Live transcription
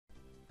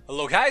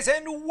Hello guys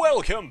and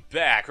welcome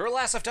back. Where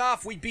last left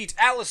off, we beat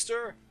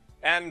Alistair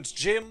and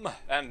Jim,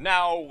 and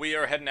now we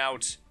are heading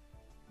out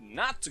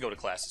not to go to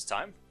class this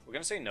time. We're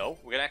gonna say no,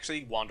 we're gonna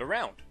actually wander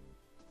around.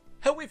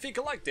 How we think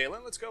alike,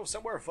 Dalen, let's go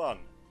somewhere fun.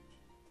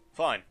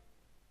 Fine.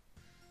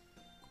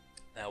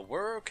 Now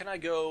where can I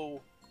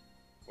go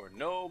where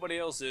nobody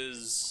else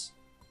is?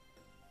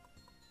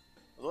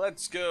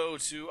 Let's go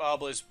to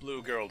Obelisk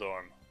Blue Girl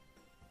Dorm.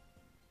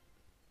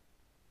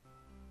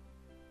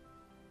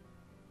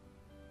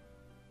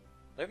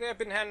 Lately I've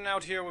been hanging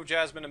out here with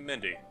Jasmine and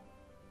Mindy.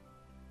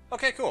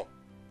 Okay, cool.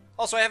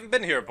 Also, I haven't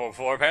been here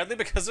before, apparently,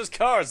 because there's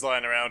cars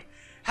lying around.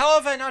 How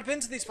have I not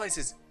been to these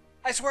places?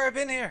 I swear I've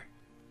been here.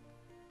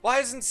 Why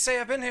doesn't it say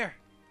I've been here?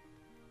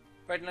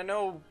 Right, and I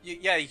know,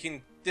 yeah, you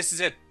can, this is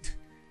it.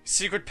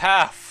 Secret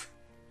path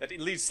that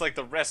leads to, like,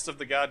 the rest of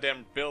the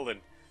goddamn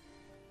building.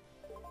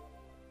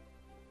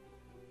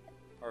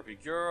 Harpy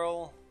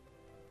girl.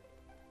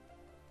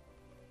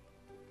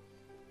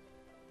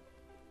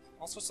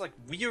 All sorts of, like,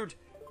 weird...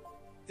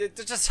 They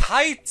just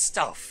hide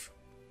stuff.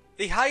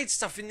 They hide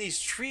stuff in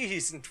these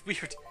trees and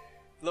weird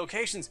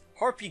locations.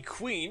 Harpy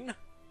Queen.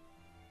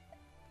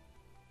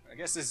 I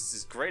guess this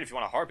is great if you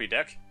want a Harpy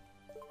deck.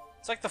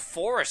 It's like the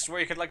forest where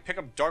you could like pick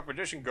up Dark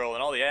Magician Girl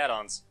and all the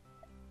add-ons.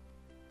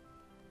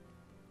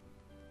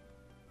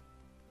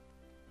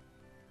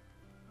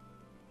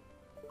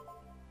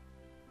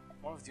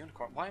 One of the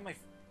unicorn. Why am I?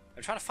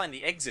 I'm trying to find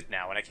the exit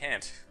now and I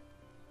can't.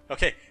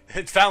 Okay,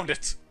 it found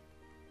it.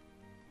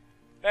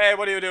 Hey,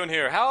 what are you doing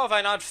here? How have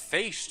I not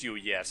faced you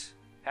yet?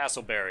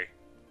 Hassleberry.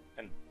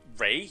 And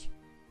Ray?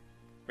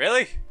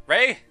 Really?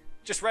 Ray?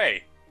 Just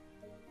Ray.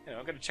 You know,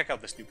 I'm gonna check out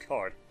this new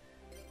card.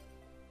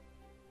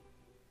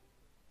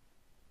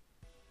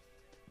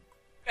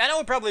 I know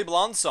it probably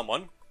belongs to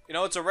someone. You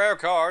know, it's a rare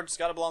card. It's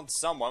gotta belong to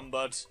someone,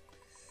 but...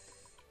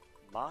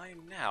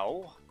 mine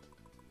now?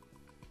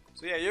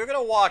 So yeah, you're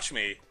gonna watch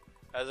me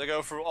as I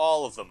go through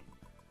all of them.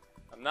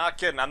 I'm not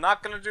kidding. I'm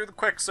not gonna do the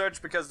quick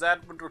search because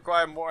that would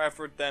require more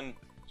effort than...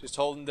 just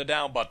holding the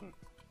down button.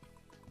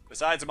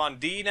 Besides, I'm on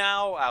D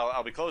now.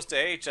 I'll be close to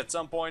H at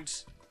some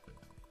point.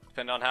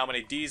 Depending on how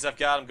many Ds I've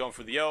got. I'm going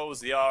for the O's,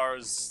 the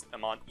R's.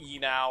 I'm on E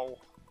now.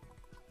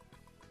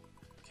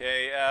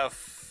 K,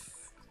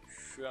 F.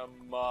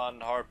 Come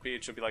on,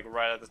 Heartbeat should be like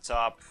right at the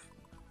top.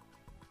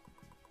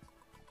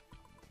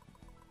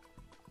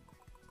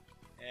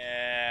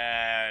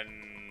 And...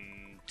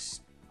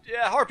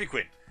 yeah, Harpy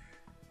Queen.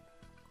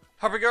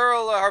 Harpy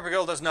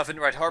Girl does nothing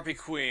right. Harpy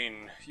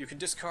Queen. You can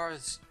discard...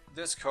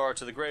 this card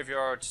to the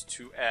graveyard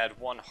to add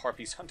one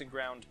Harpy's Hunting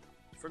Ground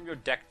from your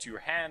deck to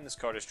your hand. This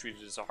card is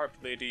treated as a Harpy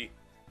Lady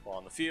while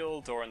on the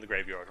field or in the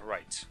graveyard.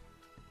 Right.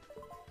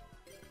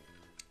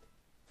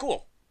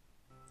 Cool.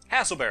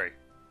 Hassleberry,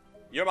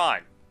 you're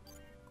mine.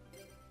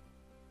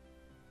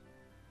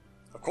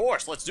 Of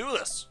course, let's do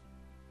this.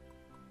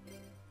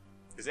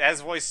 Is it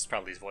his voice? It's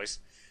probably his voice.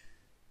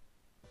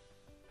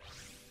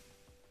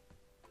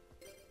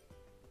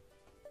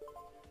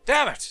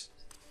 Damn it!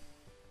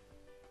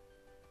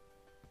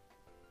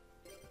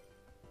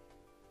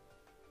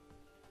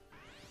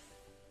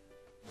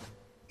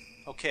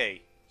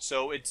 Okay,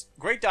 so it's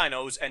Great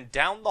Dinos and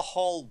down the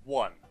hall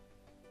 1.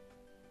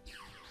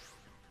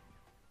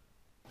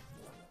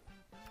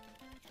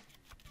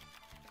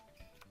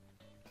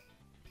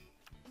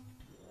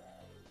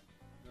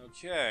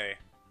 Okay.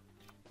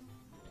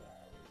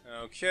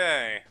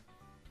 Okay.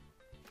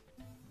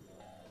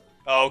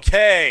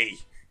 Okay!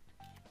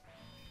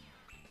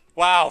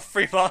 Wow,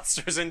 3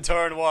 monsters in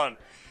turn 1.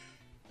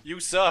 You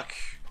suck.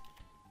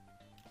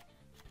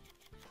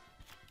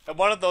 And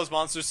one of those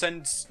monsters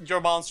sends your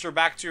monster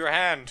back to your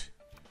hand.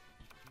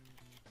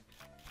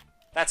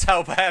 That's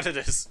how bad it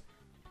is.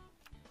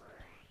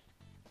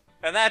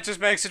 And that just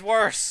makes it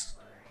worse.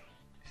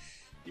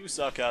 You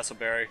suck,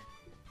 Hassleberry.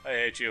 I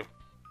hate you.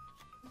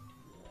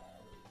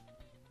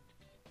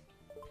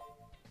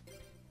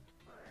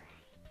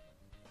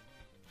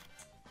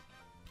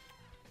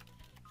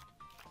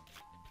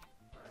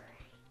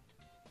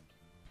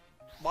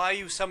 Why are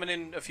you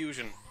summoning a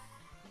fusion?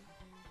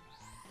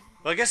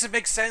 Well, I guess it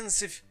makes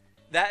sense if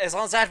that, as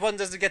long as that one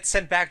doesn't get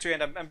sent back to you,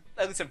 and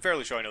at least I'm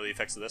fairly sure I know the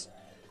effects of this.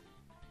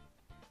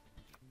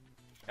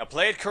 Now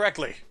play it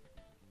correctly.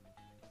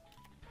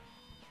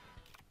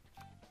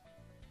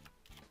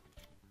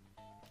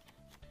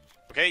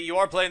 Okay, you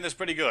are playing this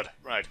pretty good,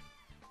 right?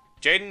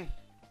 Jaden,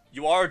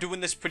 you are doing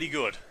this pretty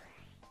good.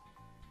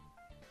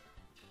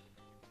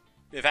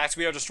 In fact,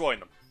 we are destroying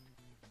them.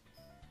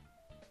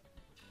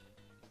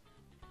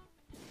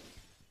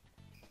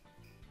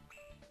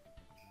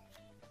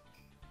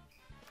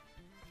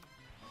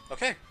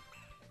 Okay.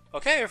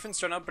 Okay, everything's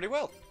turned out pretty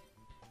well.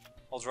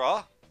 I'll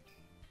draw.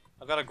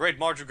 I've got a great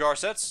Marjugar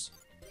sets.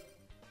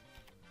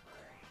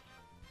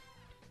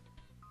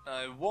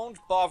 I won't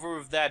bother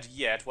with that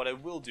yet. What I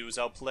will do is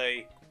I'll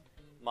play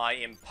my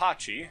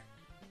Impachi.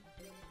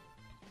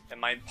 And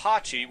my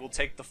Impachi will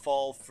take the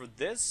fall for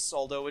this,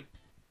 although it...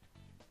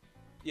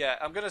 yeah,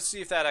 I'm gonna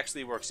see if that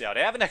actually works out.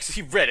 I haven't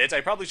actually read it.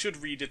 I probably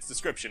should read its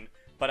description,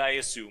 but I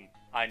assume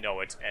I know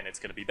it, and it's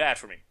gonna be bad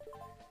for me.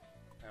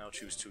 And I'll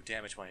choose to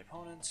damage my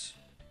opponent.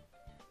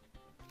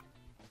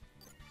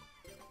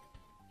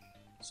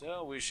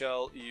 So we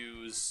shall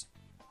use...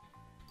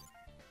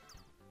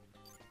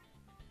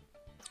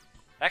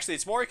 Actually,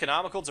 it's more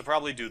economical to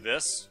probably do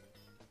this.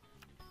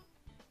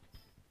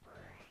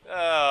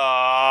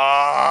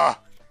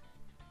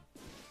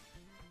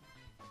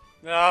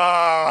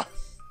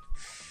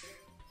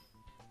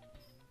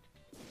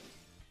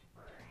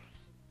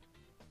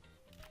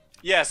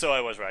 Yeah, so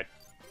I was right.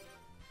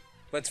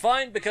 But it's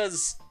fine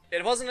because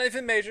it wasn't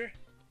anything major.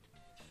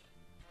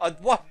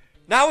 What?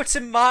 Now it's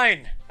in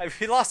mine!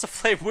 He lost a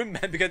Flame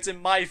Windman because it's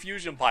in my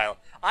fusion pile.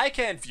 I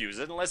can't fuse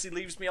it unless he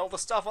leaves me all the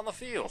stuff on the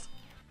field.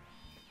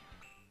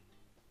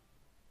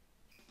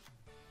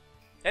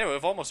 Anyway,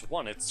 we've almost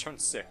won. It's turn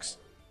 6.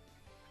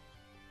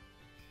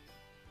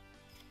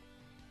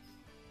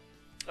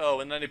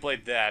 Oh, and then he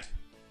played that.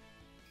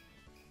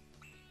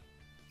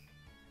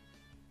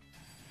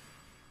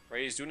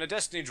 Ray's doing a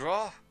Destiny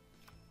draw. What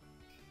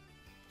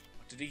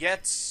did he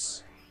get?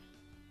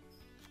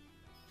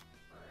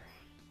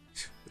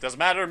 It doesn't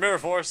matter, Mirror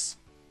Force.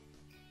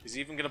 He's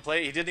even gonna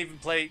play. He didn't even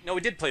play. No,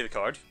 he did play the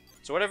card.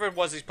 So whatever it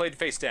was, he's played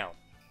face down.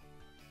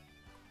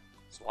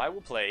 So I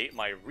will play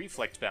my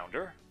Reflect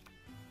Bounder.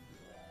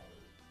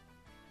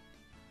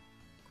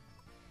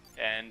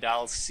 And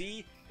I'll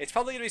see. It's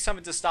probably gonna be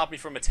something to stop me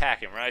from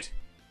attacking, right?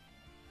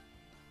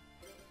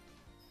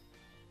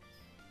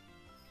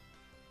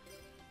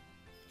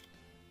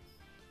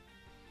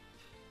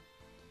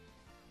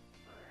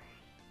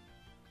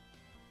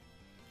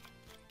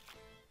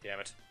 Damn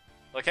it.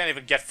 Well, I can't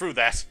even get through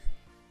that.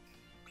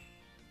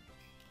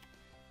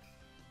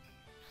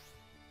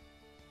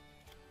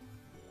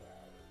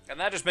 And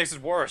that just makes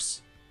it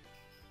worse.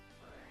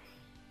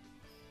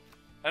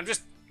 I'm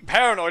just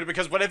paranoid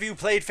because whatever you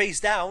played face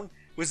down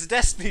was a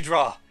Destiny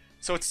draw.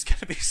 So it's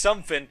gonna be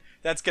something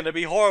that's gonna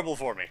be horrible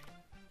for me.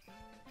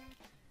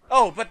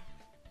 Oh, but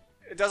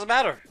it doesn't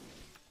matter.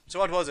 So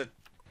what was it?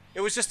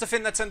 It was just a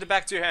fin that sent it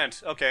back to your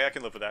hand. Okay, I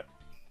can live with that.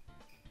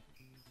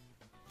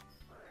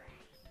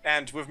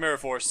 And with Mirror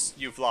Force,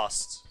 you've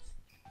lost.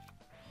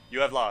 You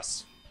have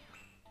lost.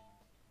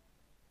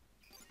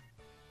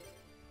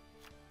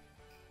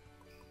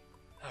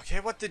 Okay,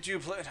 what did you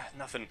play?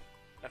 Nothing.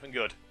 Nothing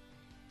good.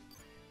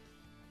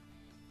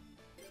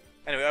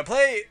 Anyway, I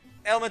play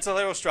Elemental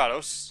Hero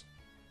Stratos.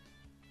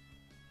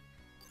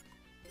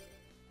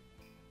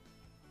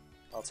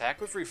 I'll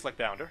attack with Reflect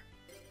Bounder.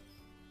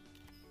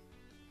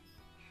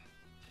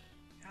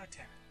 God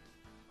damn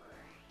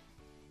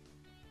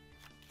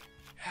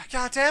it.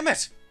 God damn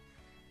it!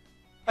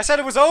 I said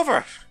it was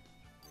over!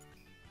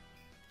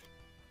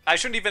 I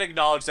shouldn't even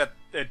acknowledge that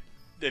it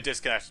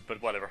disconnected,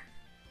 but whatever.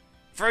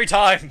 3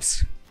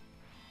 times!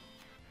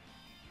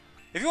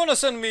 If you want to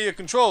send me a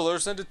controller,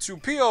 send it to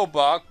P.O.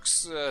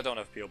 Box. I don't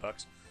have P.O.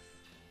 Box.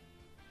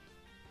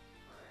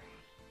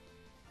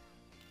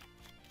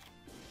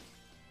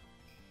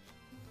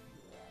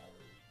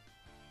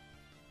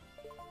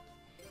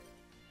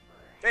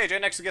 Hey, J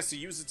next gets to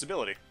use its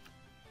ability.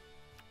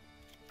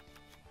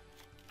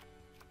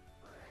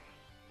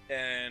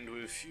 And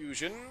with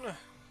Fusion,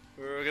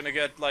 we're gonna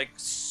get, like,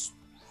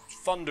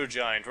 Thunder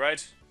Giant,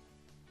 right?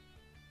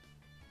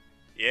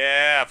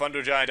 Yeah,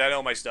 Thunder Giant, I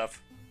know my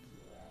stuff.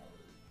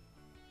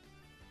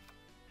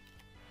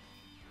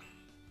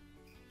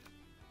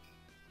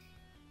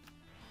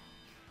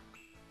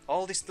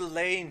 All this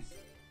delaying.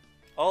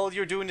 All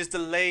you're doing is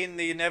delaying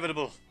the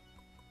inevitable.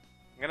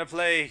 I'm gonna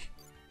play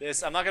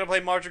this. I'm not gonna play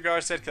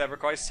Marjogar set because that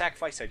requires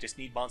sacrifice. I just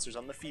need monsters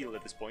on the field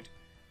at this point.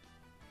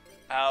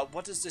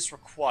 What does this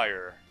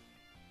require?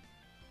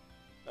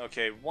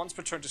 Okay, once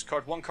per turn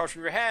discard 1 card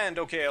from your hand.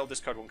 Okay, I'll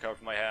discard 1 card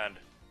from my hand.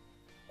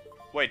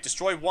 Wait,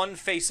 destroy 1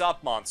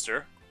 face-up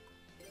monster.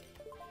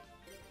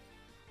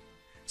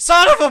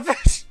 Son of a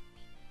bitch!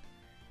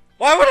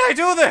 Why would I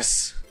do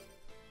this?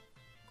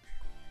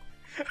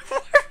 Why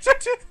would I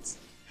do this?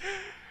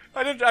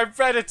 I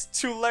read it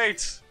too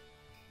late.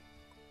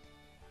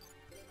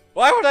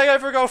 Why would I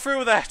ever go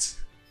through that?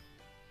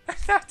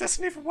 That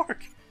doesn't even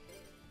work.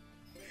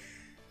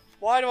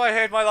 Why do I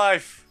hate my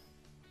life?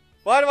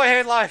 Why do I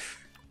hate life?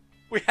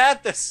 We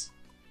had this.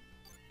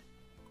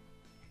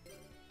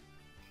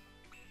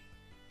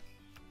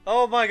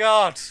 Oh my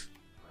god.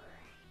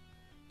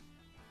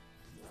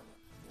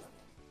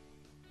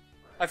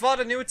 I thought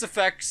I knew its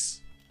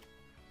effects.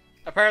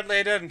 Apparently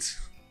I didn't.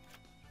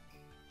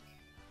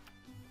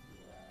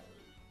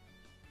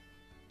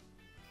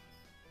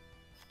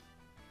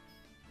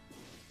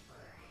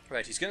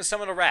 Right, he's gonna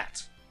summon a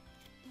rat.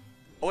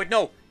 Oh wait,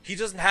 no! He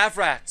doesn't have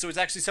rat, so it's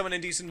actually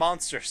summoning decent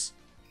monsters.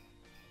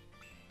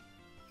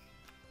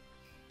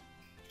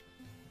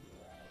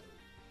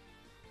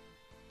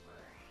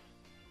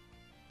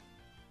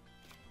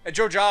 And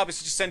your job is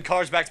to just send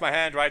cards back to my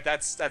hand, right?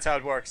 That's how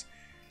it works.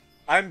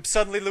 I'm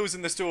suddenly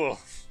losing this duel.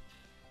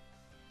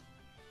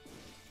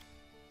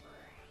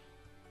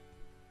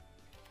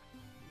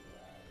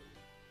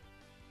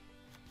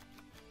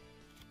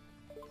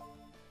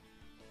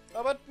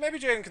 Oh, but maybe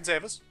Jaden can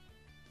save us.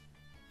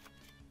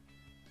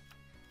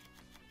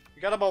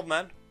 We got a Bulb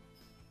Man.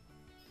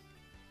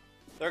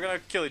 they're gonna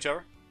kill each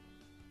other.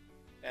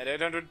 At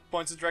 800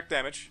 points of direct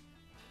damage.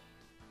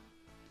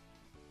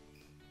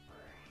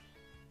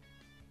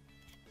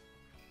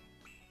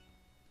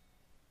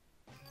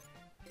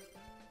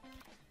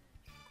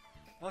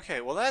 Okay,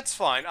 well that's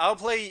fine. I'll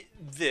play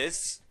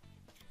this.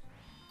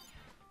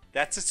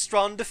 That's a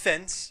strong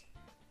defense.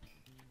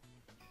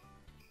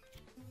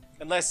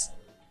 Unless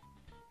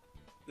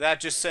that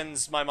just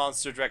sends my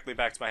monster directly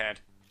back to my hand.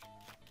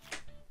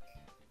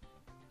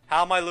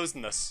 How am I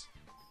losing this?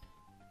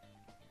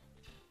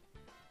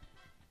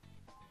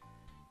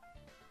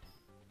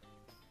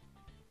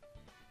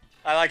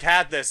 I like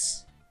had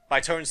this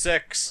by turn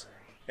 6.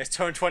 It's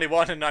turn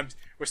 21 and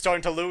we're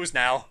starting to lose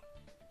now.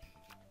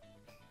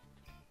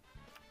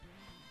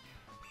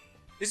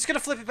 He's just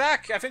gonna flip it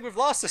back. I think we've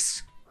lost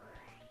this.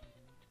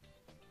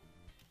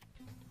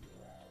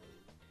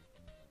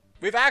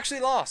 We've actually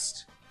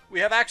lost.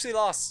 We have actually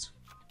lost.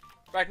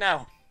 Right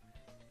now.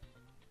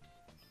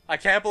 I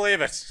can't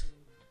believe it.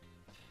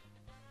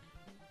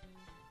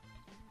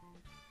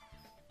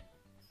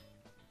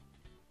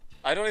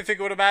 I don't even think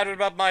it would have mattered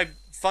about my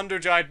Thunder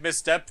Giant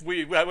misstep.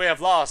 We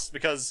have lost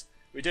because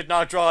we did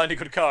not draw any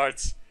good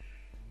cards.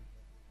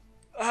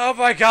 Oh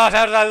my god,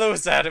 how did I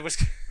lose that? It was...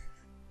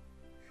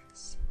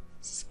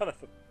 Son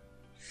of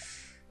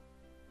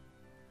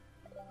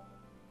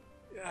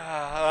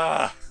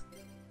a...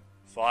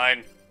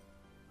 Fine.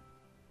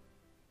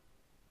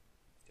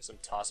 Guess I'm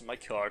tossing my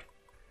card.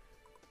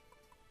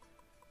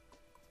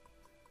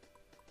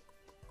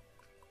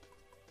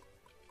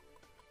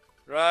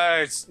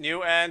 Right,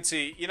 new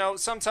Ante. You know,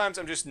 sometimes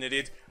I'm just an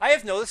idiot. I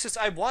have noticed this.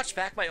 I watched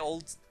back my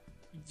old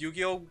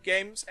Yu-Gi-Oh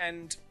games,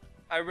 and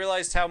I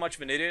realized how much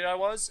of an idiot I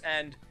was,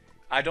 and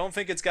I don't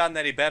think it's gotten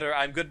any better.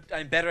 I'm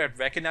better at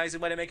recognizing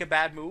when I make a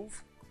bad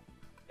move.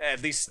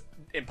 At least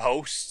in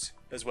post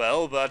as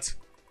well, but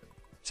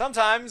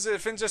sometimes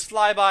things just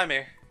fly by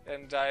me,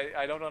 and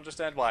I don't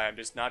understand why. I'm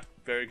just not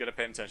very good at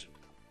paying attention.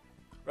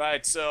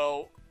 Right,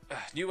 so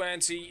new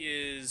Ante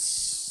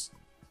is...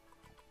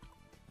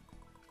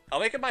 I'll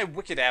make it my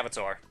Wicked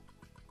Avatar.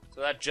 So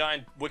that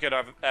giant Wicked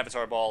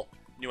Avatar ball,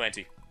 new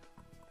Ante.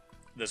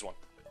 This one.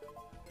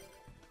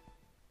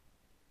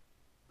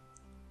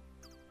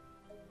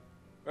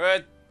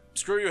 Alright,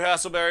 screw you,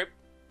 Hassleberry.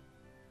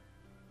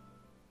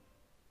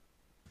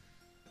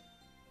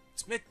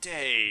 It's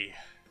midday.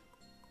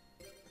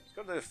 Let's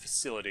go to the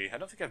facility. I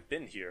don't think I've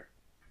been here.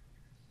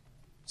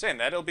 Saying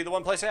that, it'll be the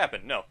one place I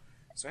happen. No.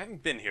 So I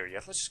haven't been here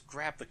yet. Let's just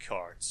grab the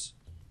cards.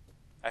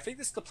 I think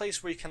this is the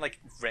place where you can, like,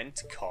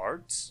 rent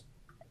cards?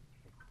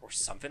 Or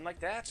something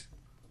like that?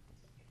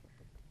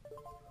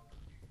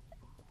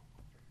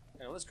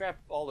 Now, let's grab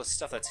all the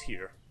stuff that's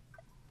here.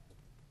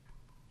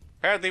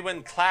 Apparently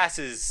when class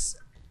is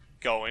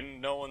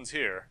going, no one's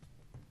here.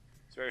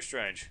 It's very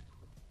strange.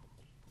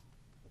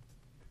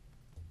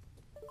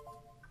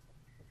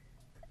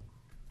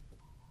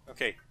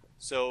 Okay,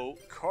 so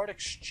card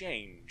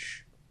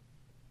exchange.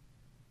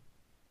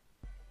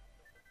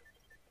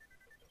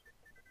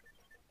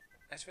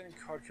 Activating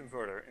card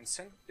converter.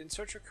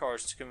 Insert your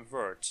cards to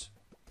convert.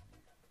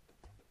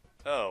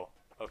 Oh,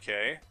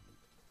 okay.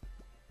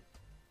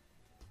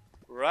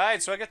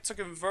 Right, so I get to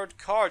convert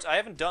cards. I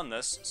haven't done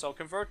this, so I'll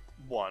convert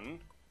 1,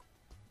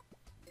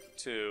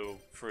 2,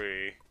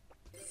 3,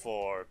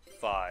 4,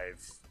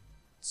 5,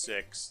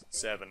 6,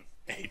 7,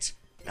 8,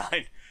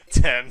 9,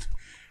 10.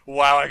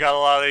 Wow, I got a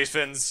lot of these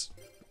fins.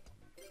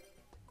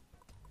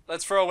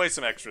 Let's throw away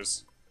some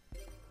extras.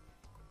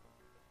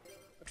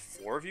 What,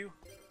 4 of you?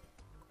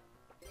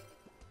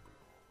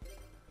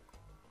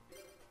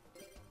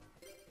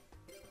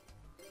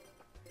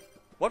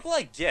 What will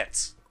I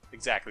get,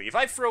 exactly? If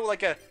I throw,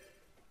 like, a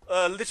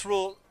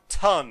literal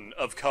ton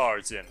of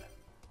cards in,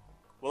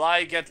 will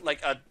I get,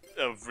 like, a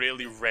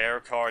really rare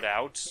card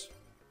out?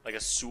 Like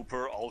a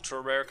super ultra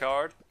rare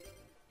card?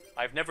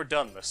 I've never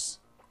done this.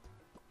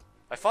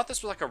 I thought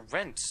this was like a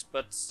rent,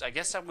 but I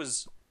guess that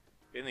was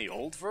in the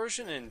old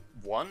version in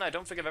 1? I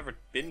don't think I've ever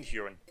been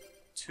here in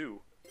 2.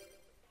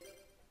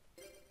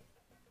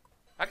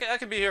 I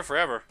can be here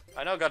forever.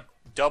 I know I got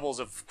doubles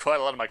of quite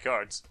a lot of my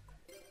cards.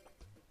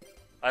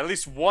 At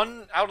least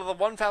one out of the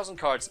 1,000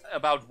 cards,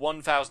 about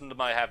 1,000 of them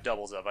I have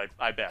doubles of,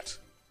 I bet.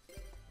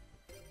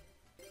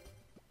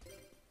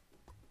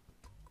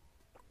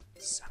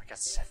 So I got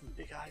 7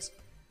 big eyes.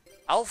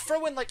 I'll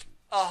throw in like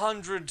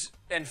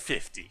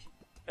 150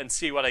 and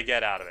see what I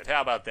get out of it.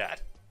 How about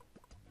that?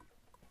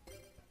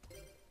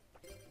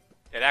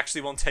 It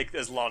actually won't take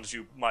as long as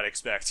you might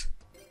expect.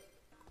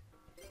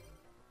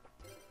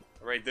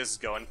 Alright, this is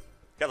going.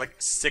 Got like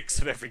 6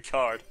 of every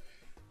card.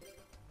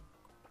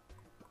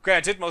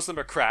 Granted, most of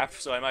them are crap,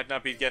 so I might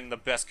not be getting the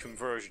best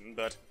conversion,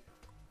 but,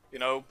 you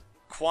know,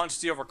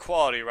 quantity over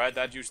quality, right?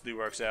 That usually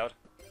works out.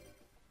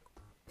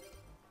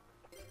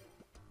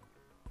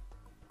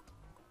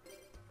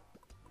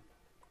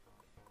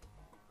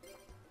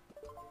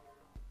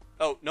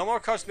 Oh, no more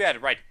cards to be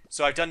added, right.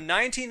 So I've done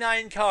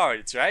 99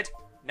 cards, right?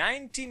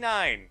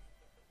 99!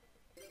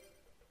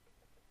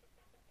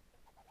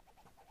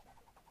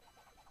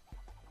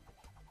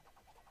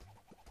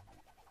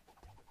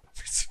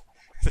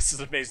 This is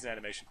an amazing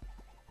animation.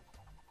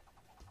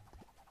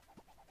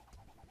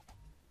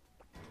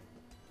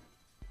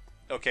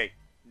 Okay,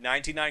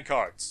 99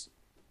 cards.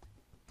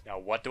 Now,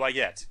 what do I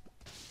get?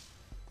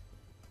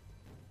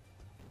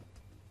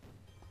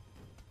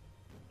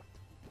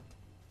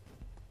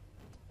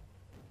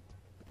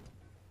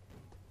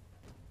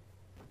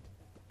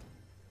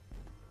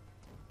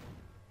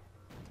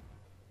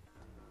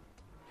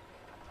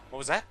 What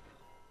was that?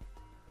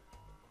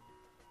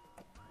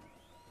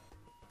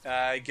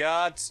 I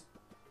got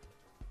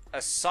a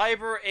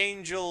Cyber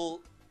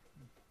Angel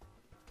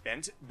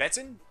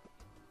Benton?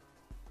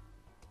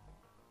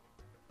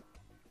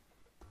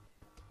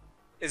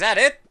 Is that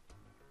it?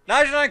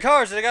 99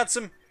 cards and I got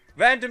some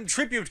random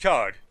tribute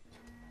card.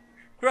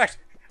 Right.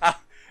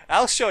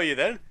 I'll show you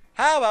then.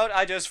 How about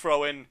I just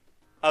throw in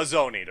a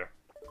Zone Eater?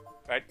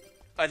 Right?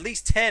 At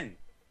least 10.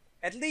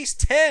 At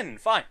least 10.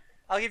 Fine.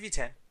 I'll give you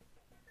 10.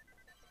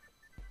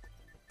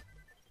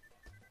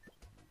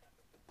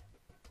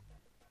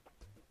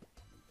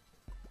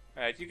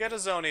 Alright, you get a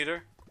Zone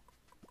Eater.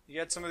 You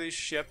get some of these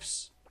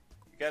ships.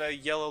 You get a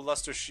yellow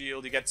luster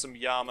shield. You get some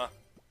Yami.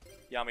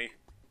 Get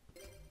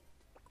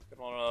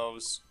one of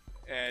those.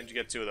 And you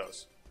get 2 of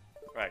those.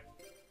 Right.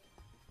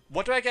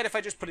 What do I get if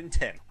I just put in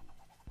 10?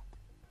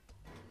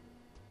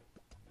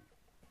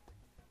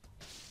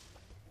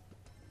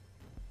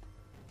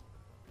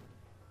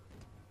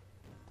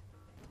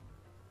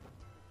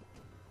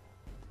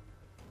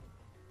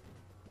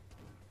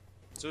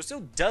 So it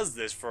still does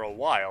this for a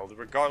while,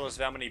 regardless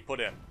of how many you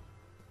put in.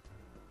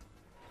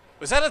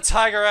 Was that a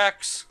Tiger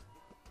Axe?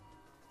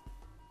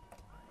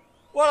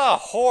 What a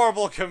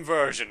horrible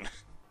conversion.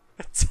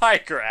 A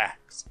Tiger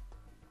Axe.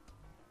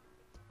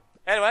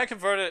 Anyway, I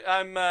converted.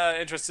 I'm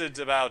interested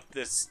about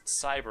this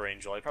Cyber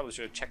Angel. I probably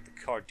should have checked the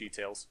card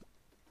details.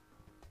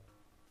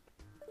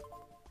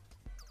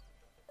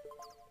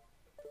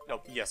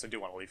 No, yes, I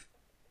do want to leave.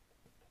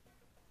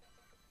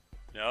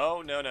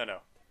 No.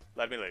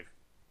 Let me leave.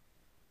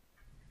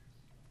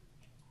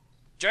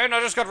 Jen,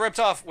 I just got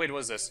ripped off. Wait, what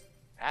is this?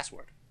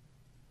 Password.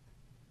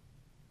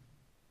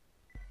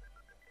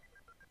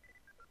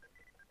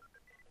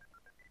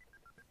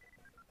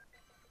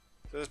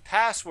 So there's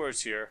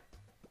passwords here.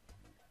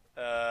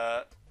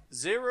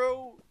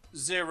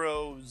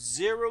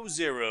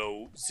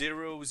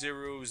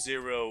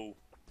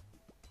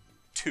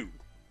 0000002.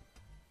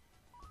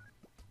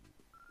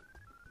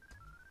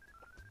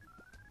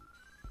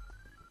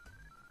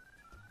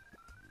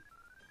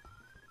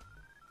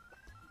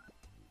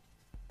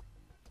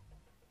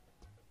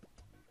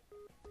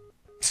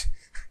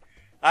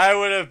 I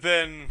would have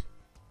been...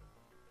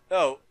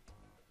 Oh.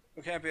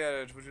 We can't be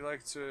added. Would you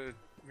like to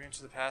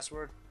re-enter the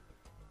password?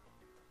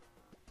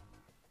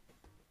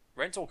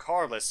 Rental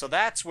car list. So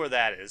that's where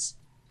that is.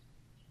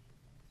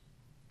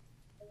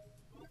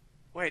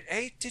 Wait,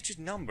 8-digit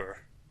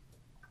number?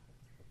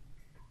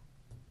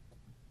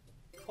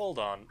 Hold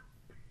on.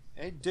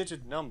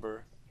 8-digit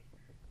number?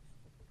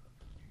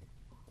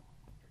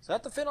 Is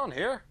that the fit on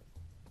here?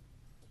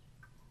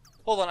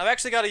 Hold on, I've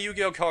actually got a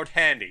Yu-Gi-Oh card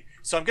handy.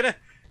 So I'm gonna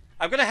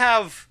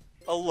have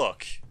a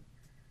look.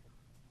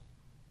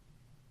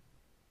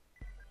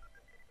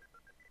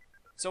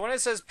 So when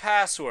it says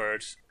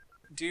password,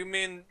 do you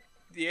mean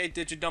the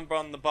 8-digit number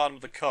on the bottom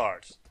of the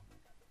card?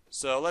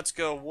 So let's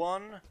go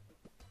 1,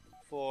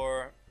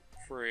 4,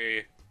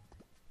 3,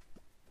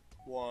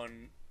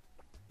 1,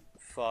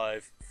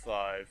 5,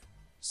 5,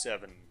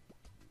 7,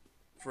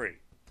 3.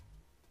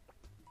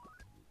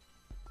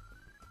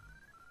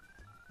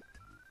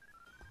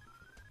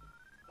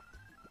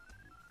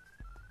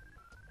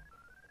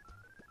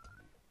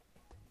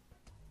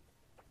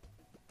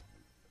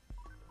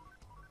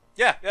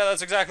 Yeah,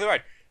 that's exactly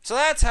right. So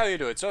that's how you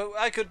do it. So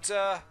I could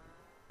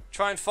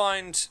try and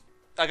find...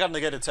 I got to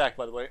get attacked,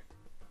 by the way.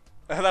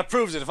 That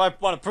proves it. If I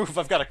want to prove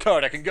I've got a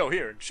card, I can go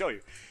here and show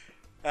you.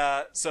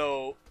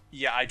 So,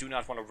 yeah, I do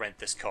not want to rent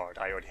this card.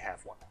 I already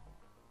have one.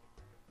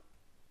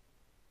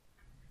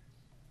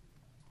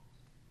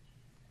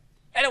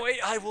 Anyway,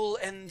 I will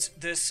end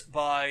this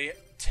by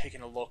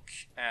taking a look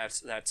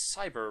at that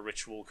Cyber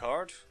Ritual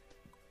card.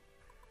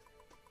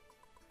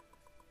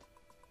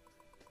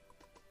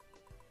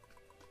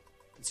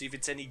 And see if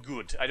it's any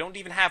good. I don't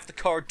even have the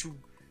card to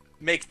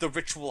make the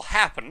ritual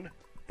happen,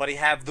 but I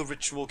have the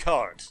ritual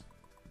card.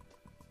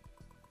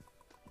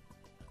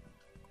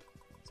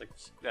 It's like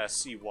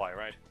CY,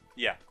 right?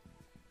 Yeah.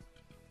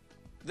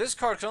 This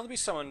card can only be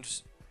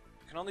summoned,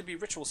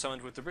 ritual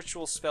summoned with the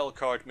ritual spell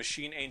card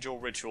Machine Angel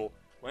Ritual.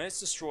 When it's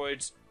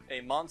destroyed,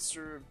 when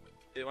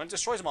it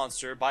destroys a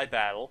monster by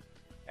battle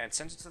and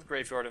sends it to the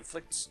graveyard,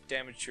 inflicts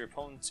damage to your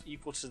opponent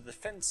equal to the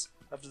defense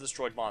of the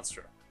destroyed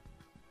monster.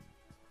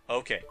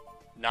 Okay.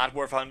 Not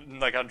worth like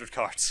 100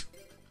 cards.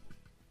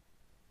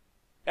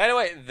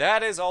 Anyway,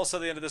 that is also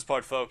the end of this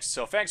part, folks.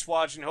 So thanks for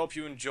watching. Hope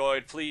you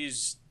enjoyed.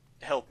 Please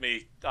help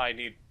me. I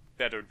need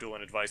better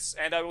dueling advice.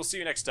 And I will see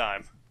you next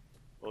time.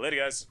 Later,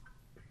 guys.